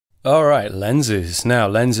All right, lenses. Now,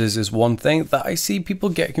 lenses is one thing that I see people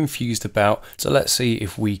get confused about. So let's see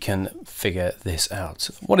if we can figure this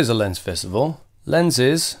out. What is a lens, first of all?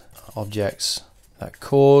 Lenses are objects that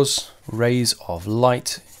cause rays of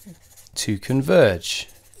light to converge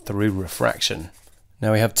through refraction.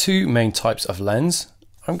 Now we have two main types of lens.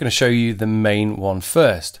 I'm going to show you the main one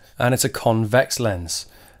first, and it's a convex lens.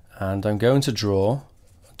 And I'm going to draw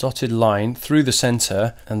dotted line through the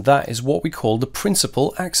center, and that is what we call the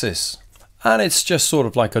principal axis, and it's just sort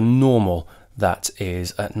of like a normal that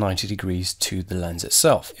is at 90 degrees to the lens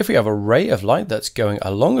itself. If we have a ray of light that's going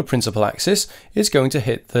along the principal axis, it's going to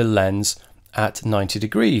hit the lens at 90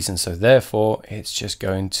 degrees, and so therefore it's just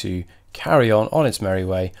going to carry on its merry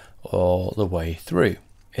way all the way through.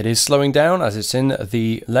 It is slowing down as it's in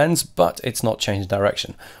the lens, but it's not changing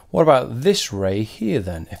direction. What about this ray here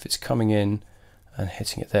then? If it's coming in and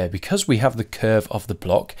hitting it there, because we have the curve of the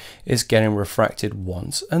block, is getting refracted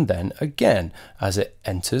once and then again as it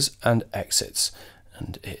enters and exits,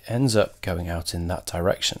 and it ends up going out in that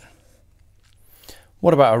direction.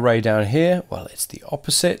 What about a ray down here? Well, it's the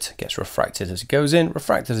opposite. It gets refracted as it goes in,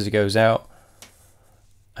 refracted as it goes out,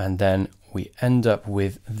 and then we end up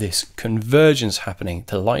with this convergence happening,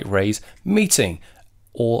 the light rays meeting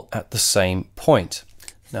all at the same point.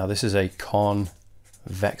 Now this is a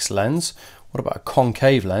convex lens. What about a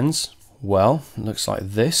concave lens? Well, it looks like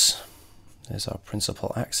this. There's our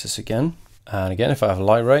principal axis again. And again, if I have a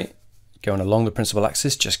light ray going along the principal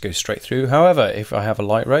axis, just goes straight through. However, if I have a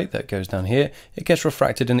light ray that goes down here, it gets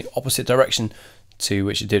refracted in the opposite direction to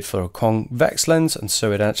which it did for a convex lens, and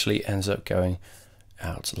so it actually ends up going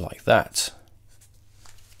out like that.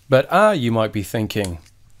 But you might be thinking,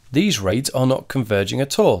 these rays are not converging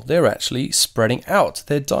at all. They're actually spreading out.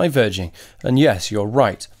 They're diverging. And yes, you're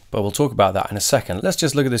right, but we'll talk about that in a second. Let's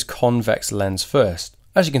just look at this convex lens first.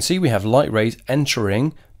 As you can see, we have light rays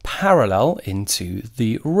entering parallel into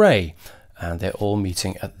the ray, and they're all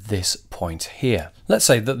meeting at this point here. Let's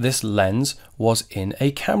say that this lens was in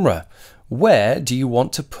a camera. Where do you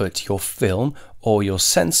want to put your film or your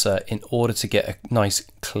sensor in order to get a nice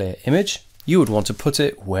clear image? You would want to put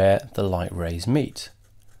it where the light rays meet.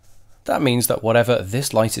 That means that whatever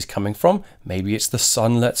this light is coming from, maybe it's the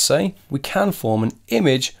sun, let's say, we can form an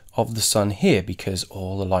image of the sun here because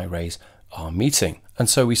all the light rays are meeting. And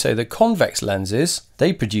so we say that convex lenses,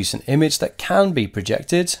 they produce an image that can be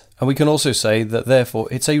projected, and we can also say that therefore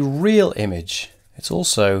it's a real image. It's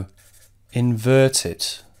also inverted.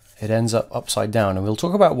 It ends up upside down, and we'll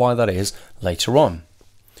talk about why that is later on.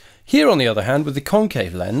 Here on the other hand, with the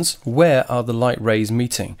concave lens, where are the light rays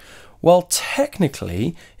meeting? Well,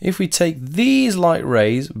 technically, if we take these light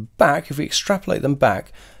rays back, if we extrapolate them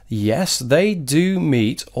back, yes, they do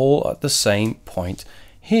meet all at the same point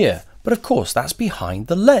here. But of course, that's behind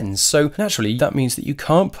the lens. So naturally, that means that you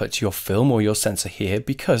can't put your film or your sensor here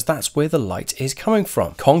because that's where the light is coming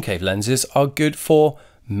from. Concave lenses are good for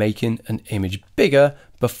making an image bigger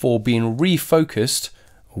before being refocused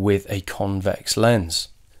with a convex lens.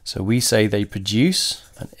 So we say they produce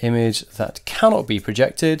an image that cannot be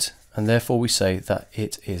projected, and therefore we say that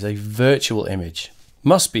it is a virtual image.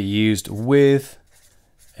 Must be used with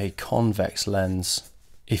a convex lens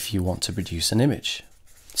if you want to produce an image.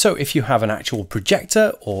 So if you have an actual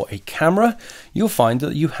projector or a camera, you'll find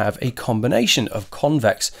that you have a combination of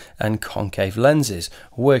convex and concave lenses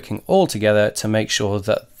working all together to make sure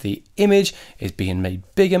that the image is being made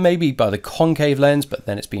bigger maybe by the concave lens, but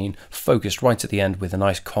then it's being focused right at the end with a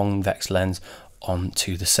nice convex lens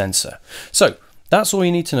onto the sensor. So that's all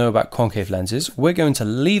you need to know about concave lenses. We're going to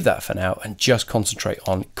leave that for now and just concentrate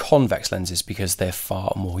on convex lenses because they're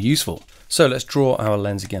far more useful. So let's draw our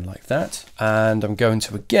lens again like that. And I'm going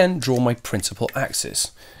to again draw my principal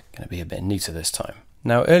axis. Going to be a bit neater this time.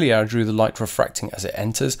 Now earlier I drew the light refracting as it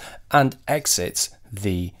enters and exits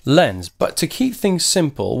the lens. But to keep things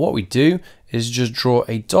simple, what we do is just draw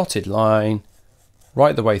a dotted line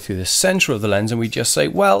right the way through the center of the lens, and we just say,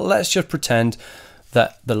 well, let's just pretend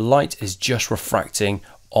that the light is just refracting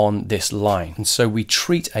on this line. And so we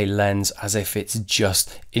treat a lens as if it's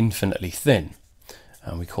just infinitely thin.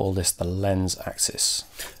 And we call this the lens axis.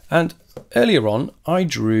 And earlier on, I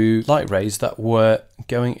drew light rays that were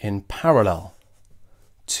going in parallel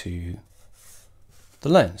to the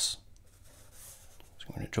lens. So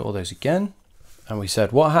I'm going to draw those again. And we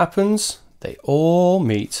said, what happens? They all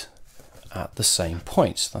meet at the same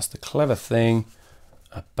point. That's the clever thing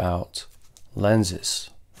about lenses.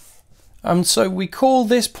 And so we call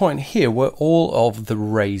this point here where all of the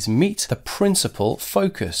rays meet the principal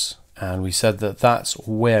focus. And we said that that's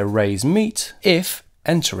where rays meet if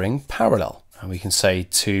entering parallel. And we can say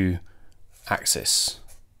to axis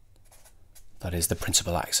that is the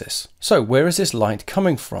principal axis. So where is this light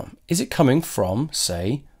coming from? Is it coming from,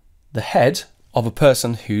 say, the head of a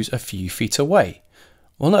person who's a few feet away?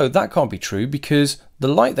 Well, no, that can't be true, because the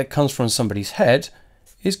light that comes from somebody's head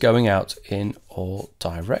is going out in all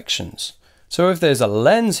directions. So if there's a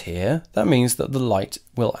lens here, that means that the light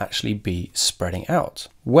will actually be spreading out.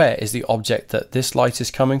 Where is the object that this light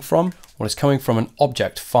is coming from? Well, it's coming from an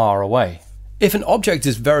object far away. If an object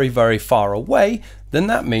is very, very far away, then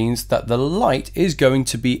that means that the light is going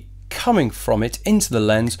to be coming from it into the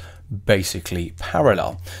lens basically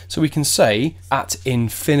parallel. So we can say at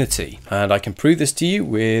infinity, and I can prove this to you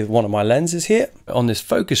with one of my lenses here. On this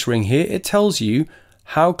focus ring here, it tells you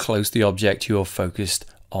how close the object you're focused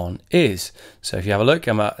on is. So if you have a look,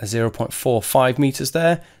 I'm at 0.45 meters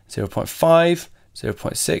there, 0.5,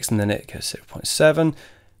 0.6, and then it goes 0.7,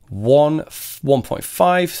 1,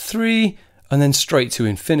 1.5, 3, and then straight to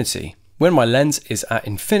infinity. When my lens is at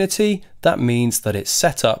infinity, that means that it's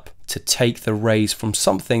set up to take the rays from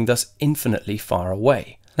something that's infinitely far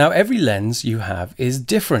away. Now, every lens you have is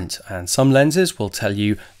different, and some lenses will tell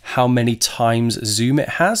you how many times zoom it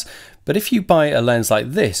has. But if you buy a lens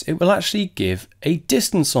like this, it will actually give a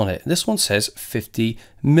distance on it. This one says 50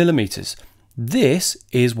 millimeters. This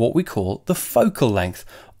is what we call the focal length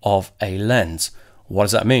of a lens. What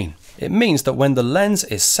does that mean? It means that when the lens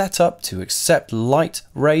is set up to accept light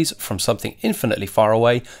rays from something infinitely far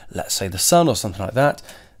away, let's say the sun or something like that,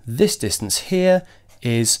 this distance here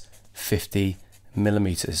is 50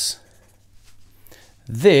 millimeters.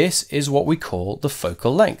 This is what we call the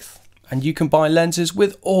focal length. And you can buy lenses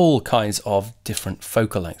with all kinds of different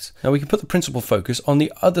focal lengths. Now we can put the principal focus on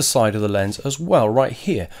the other side of the lens as well, right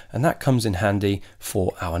here, and that comes in handy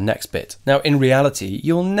for our next bit. Now in reality,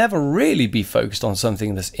 you'll never really be focused on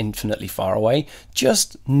something that's infinitely far away,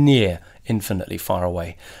 just near infinitely far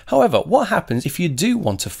away. However, what happens if you do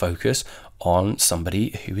want to focus on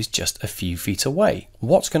somebody who is just a few feet away?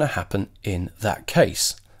 What's going to happen in that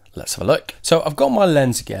case? Let's have a look. So I've got my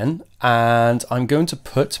lens again, and I'm going to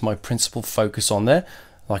put my principal focus on there.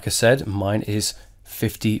 Like I said, mine is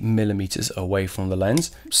 50 millimeters away from the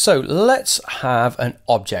lens. So let's have an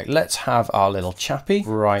object. Let's have our little chappy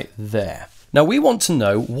right there. Now we want to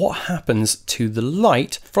know what happens to the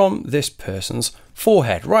light from this person's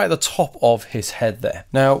forehead, right at the top of his head there.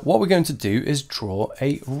 Now what we're going to do is draw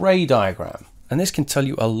a ray diagram. And this can tell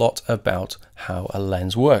you a lot about how a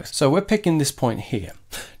lens works. So we're picking this point here.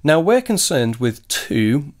 Now we're concerned with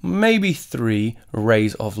 2, maybe 3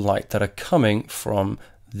 rays of light that are coming from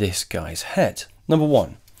this guy's head. Number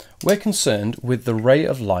 1, we're concerned with the ray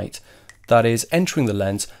of light that is entering the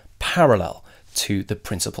lens parallel to the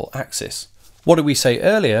principal axis. What did we say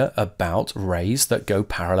earlier about rays that go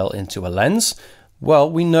parallel into a lens? Well,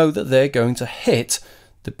 we know that they're going to hit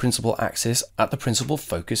the principal axis at the principal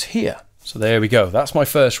focus here. So there we go, that's my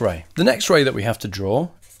first ray. The next ray that we have to draw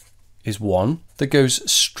is one that goes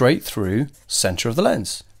straight through center of the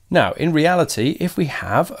lens. Now, in reality, if we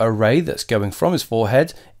have a ray that's going from his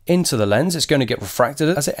forehead into the lens, it's going to get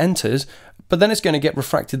refracted as it enters, but then it's going to get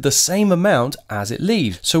refracted the same amount as it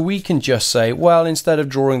leaves. So we can just say, well, instead of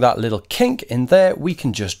drawing that little kink in there, we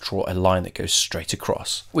can just draw a line that goes straight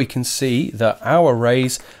across. We can see that our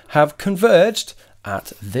rays have converged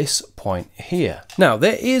at this point here. Now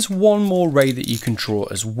there is one more ray that you can draw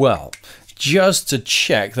as well, just to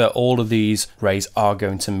check that all of these rays are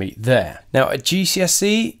going to meet there. Now at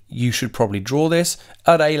GCSE you should probably draw this,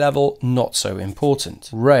 at A level not so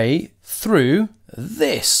important. Ray through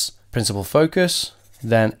this principal focus,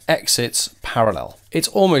 then exits parallel. It's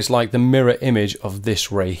almost like the mirror image of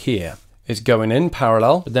this ray here. It's going in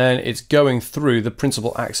parallel, but then it's going through the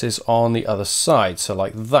principal axis on the other side, so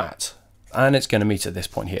like that. And it's going to meet at this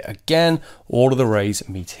point here. Again, all of the rays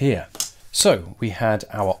meet here. So we had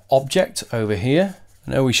our object over here.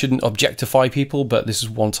 I know we shouldn't objectify people, but this is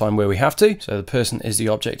one time where we have to. So the person is the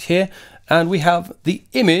object here. And we have the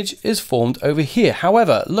image is formed over here.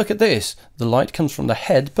 However, look at this. The light comes from the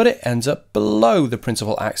head, but it ends up below the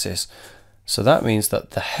principal axis. So that means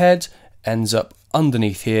that the head ends up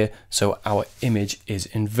underneath here. So our image is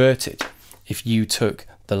inverted. If you took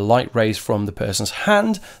the light rays from the person's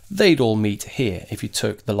hand, they'd all meet here. If you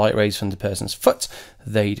took the light rays from the person's foot,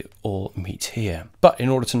 they'd all meet here. But in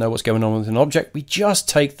order to know what's going on with an object, we just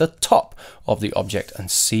take the top of the object and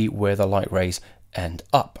see where the light rays end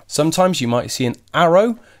up. Sometimes you might see an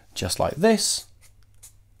arrow just like this,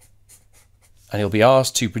 and you'll be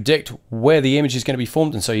asked to predict where the image is going to be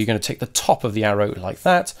formed, and so you're going to take the top of the arrow like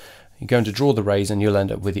that. You're going to draw the rays and you'll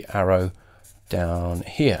end up with the arrow down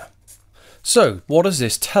here. So what does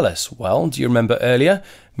this tell us? Well, do you remember earlier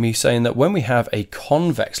me saying that when we have a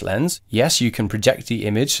convex lens, yes, you can project the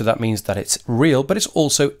image, so that means that it's real, but it's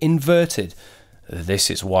also inverted. This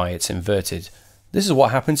is why it's inverted. This is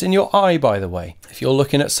what happens in your eye, by the way. If you're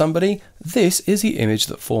looking at somebody, this is the image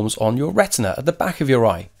that forms on your retina at the back of your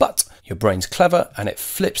eye. But your brain's clever and it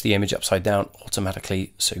flips the image upside down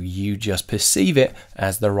automatically, so you just perceive it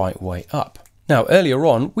as the right way up. Now, earlier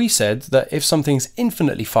on, we said that if something's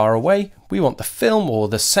infinitely far away, we want the film or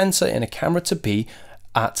the sensor in a camera to be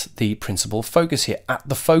at the principal focus here, at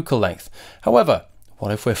the focal length. However,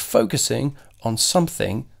 what if we're focusing on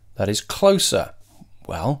something that is closer?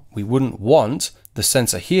 Well, we wouldn't want the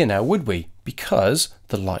sensor here now, would we? Because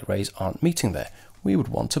the light rays aren't meeting there. We would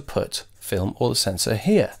want to put film or the sensor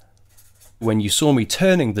here. When you saw me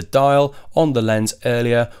turning the dial on the lens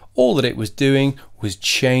earlier, all that it was doing was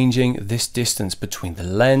changing this distance between the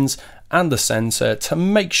lens and the sensor to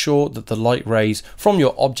make sure that the light rays from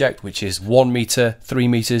your object, which is 1 meter, 3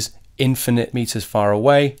 meters, infinite meters far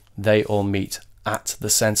away, they all meet at the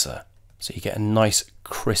sensor. So you get a nice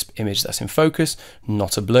crisp image that's in focus,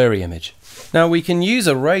 not a blurry image. Now we can use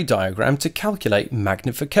a ray diagram to calculate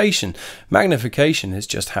magnification. Magnification is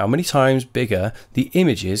just how many times bigger the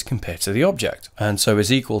image is compared to the object, and so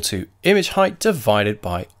is equal to image height divided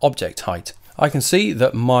by object height. I can see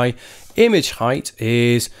that my image height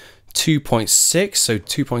is 2.6, so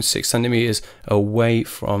 2.6 centimeters away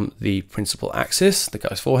from the principal axis, the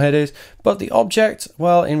guy's forehead is, but the object,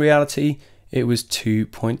 well, in reality, it was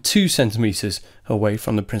 2.2 centimeters away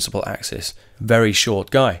from the principal axis. Very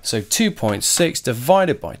short guy. So 2.6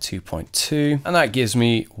 divided by 2.2, and that gives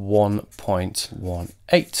me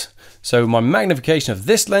 1.18. So my magnification of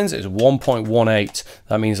this lens is 1.18.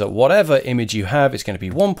 That means that whatever image you have is going to be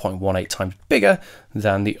 1.18 times bigger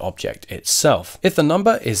than the object itself. If the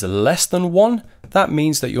number is less than 1, that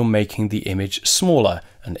means that you're making the image smaller.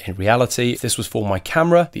 And in reality, if this was for my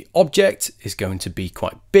camera, the object is going to be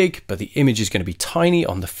quite big, but the image is going to be tiny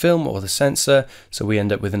on the film or the sensor. So we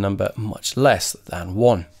end up with a number much less than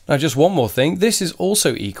 1. Now, just one more thing. This is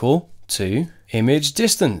also equal to image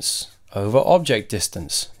distance over object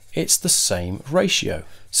distance. It's the same ratio.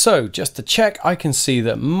 So just to check, I can see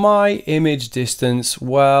that my image distance,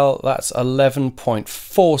 well, that's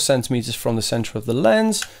 11.4 centimeters from the center of the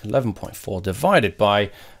lens. 11.4 divided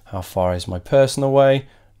by, how far is my person away?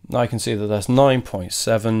 I can see that that's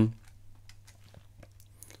 9.7.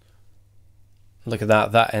 Look at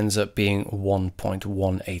that, that ends up being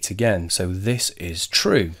 1.18 again. So this is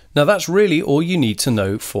true. Now that's really all you need to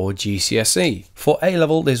know for GCSE. For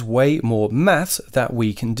A-level, there's way more maths that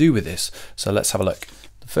we can do with this. So let's have a look.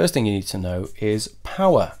 The first thing you need to know is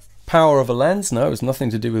power. Power of a lens, no, it's nothing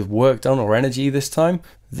to do with work done or energy this time.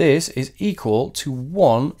 This is equal to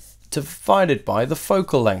 1 divided by the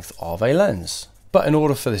focal length of a lens. But in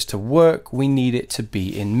order for this to work, we need it to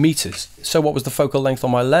be in meters. So what was the focal length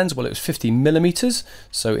on my lens? Well, it was 50 millimeters.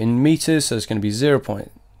 So in meters, so it's going to be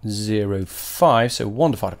 0.05, so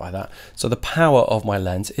 1 divided by that. So the power of my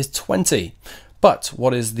lens is 20. But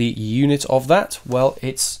what is the unit of that? Well,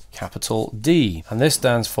 it's capital D, and this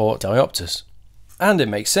stands for dioptres. And it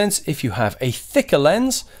makes sense. If you have a thicker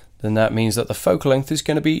lens, then that means that the focal length is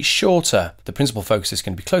going to be shorter. The principal focus is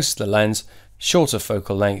going to be closer to the lens. Shorter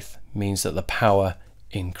focal length means that the power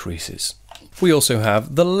increases. We also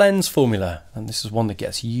have the lens formula, and this is one that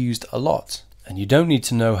gets used a lot. And you don't need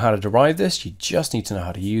to know how to derive this, you just need to know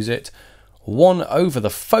how to use it. 1 over the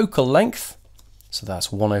focal length, so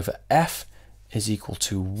that's 1 over f, is equal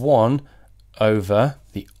to 1 over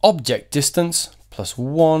the object distance plus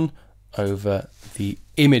 1 over the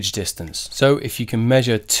image distance. So if you can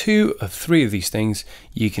measure 2 of 3 of these things,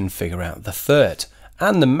 you can figure out the third.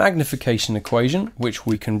 And the magnification equation, which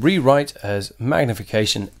we can rewrite as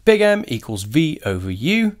magnification big M equals V over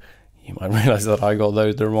U. You might realize that I got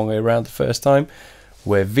those the wrong way around the first time,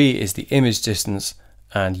 where V is the image distance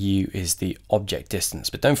and U is the object distance.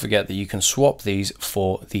 But don't forget that you can swap these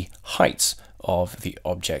for the heights of the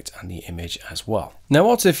object and the image as well. Now,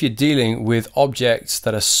 what if you're dealing with objects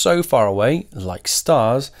that are so far away, like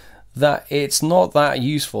stars, that it's not that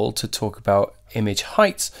useful to talk about image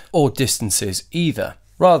heights or distances either.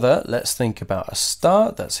 Rather, let's think about a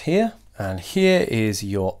star that's here, and here is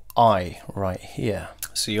your eye right here.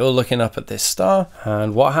 So you're looking up at this star,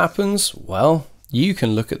 and what happens? Well, you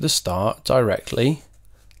can look at the star directly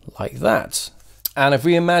like that. And if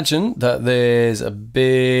we imagine that there's a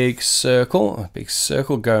big circle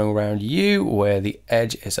going around you where the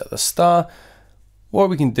edge is at the star, what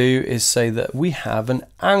we can do is say that we have an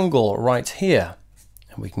angle right here,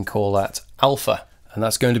 and we can call that alpha. and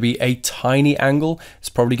that's going to be a tiny angle. It's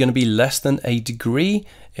probably going to be less than a degree.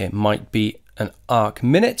 It might be an arc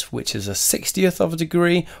minute, which is a 60th of a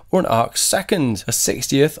degree, or an arc second, a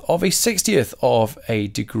 60th of a 60th of a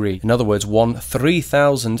degree. In other words,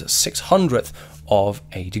 1/3600th of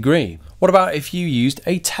a degree. What about if you used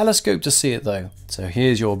a telescope to see it though? So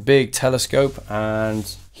here's your big telescope, and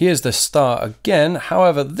here's the star again.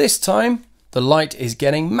 However, this time the light is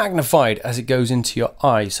getting magnified as it goes into your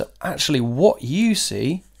eye. So actually what you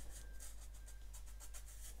see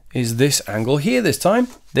is this angle here this time.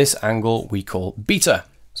 This angle we call beta.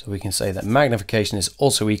 So we can say that magnification is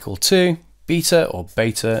also equal to beta or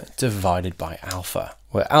beta divided by alpha,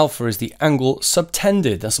 where alpha is the angle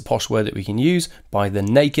subtended. That's a posh word that we can use by the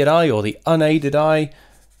naked eye or the unaided eye,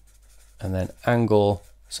 and then angle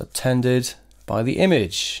subtended by the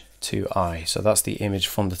image to eye. So that's the image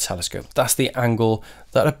from the telescope. That's the angle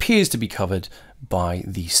that appears to be covered by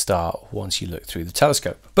the star once you look through the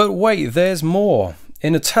telescope. But wait, there's more.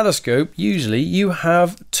 In a telescope, usually you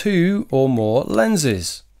have 2 or more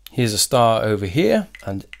lenses. Here's a star over here,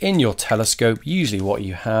 and in your telescope, usually what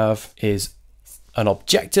you have is an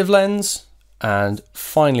objective lens, and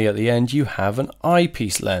finally at the end you have an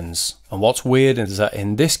eyepiece lens. And what's weird is that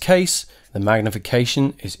in this case, the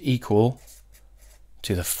magnification is equal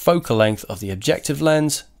to the focal length of the objective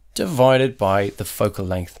lens divided by the focal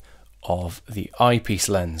length of the eyepiece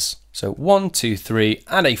lens. So 1, 2, 3,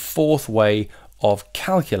 and a fourth way of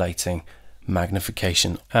calculating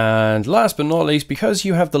magnification. And last but not least, because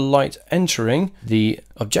you have the light entering the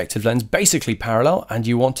objective lens basically parallel and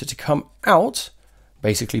you want it to come out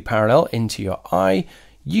basically parallel into your eye,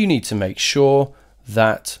 you need to make sure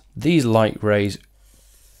that these light rays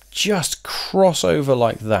just cross over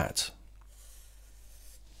like that.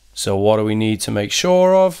 So what do we need to make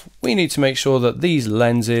sure of? We need to make sure that these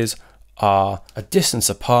lenses are a distance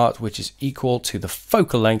apart, which is equal to the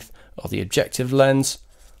focal length of the objective lens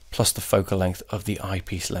plus the focal length of the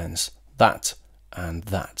eyepiece lens. That and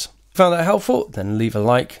that. If you found that helpful, then leave a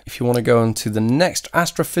like. If you want to go on to the next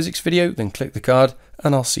astrophysics video, then click the card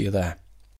and I'll see you there.